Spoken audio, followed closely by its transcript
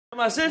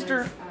My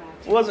sister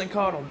wasn't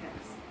coddled.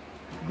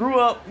 Grew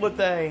up with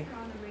a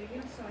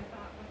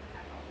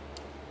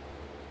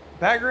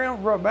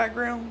rough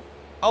background,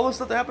 all this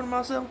stuff that happened to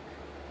myself.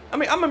 I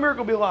mean, I'm a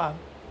miracle to be alive.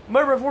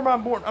 Remember, before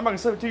I'm born, I'm not gonna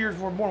say 2 years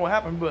before I'm born what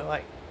happened, but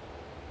like,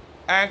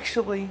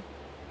 actually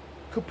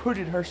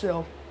kaputted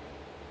herself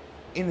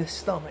in the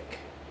stomach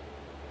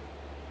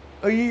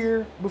a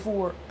year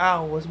before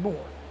I was born.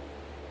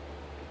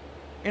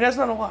 And that's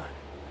not a lie.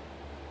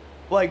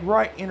 Like,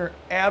 right in her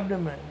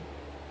abdomen.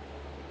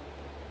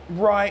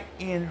 Right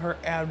in her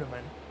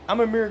abdomen. I'm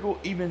a miracle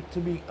even to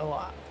be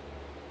alive.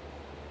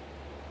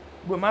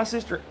 But my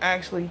sister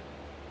actually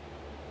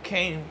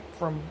came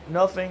from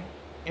nothing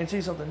and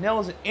she's something. Nell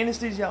is an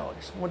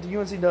anesthesiologist. Went to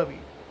UNCW.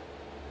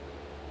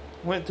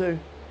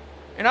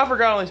 And I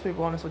forgot all these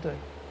people, honestly, too.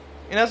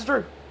 And that's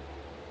true.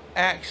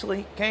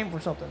 Actually came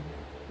from something.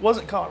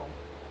 Wasn't coddled.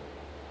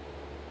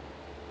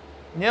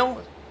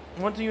 Nell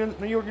went to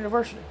New York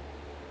University.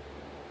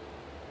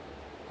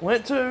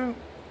 Went to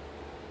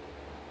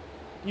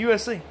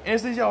USC.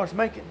 Anesthesiologist,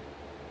 making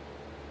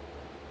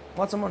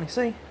lots of money.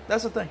 See,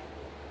 that's the thing.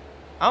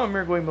 I'm a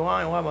miracle even, but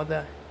I ain't lie about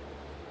that.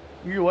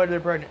 You're later,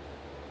 they're pregnant.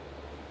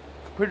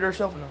 Put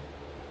herself in the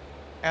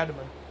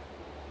abdomen.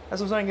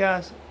 That's what I'm saying,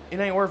 guys. It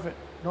ain't worth it.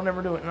 Don't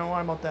ever do it. Don't lie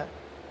about that.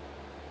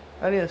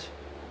 That is.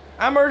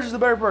 I'm Urge the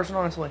better person,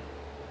 honestly.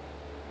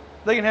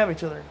 They can have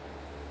each other.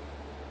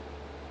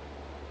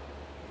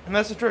 And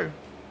that's the truth.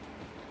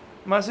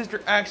 My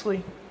sister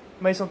actually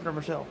made something of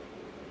herself.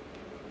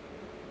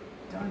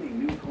 Tiny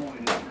new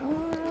coin.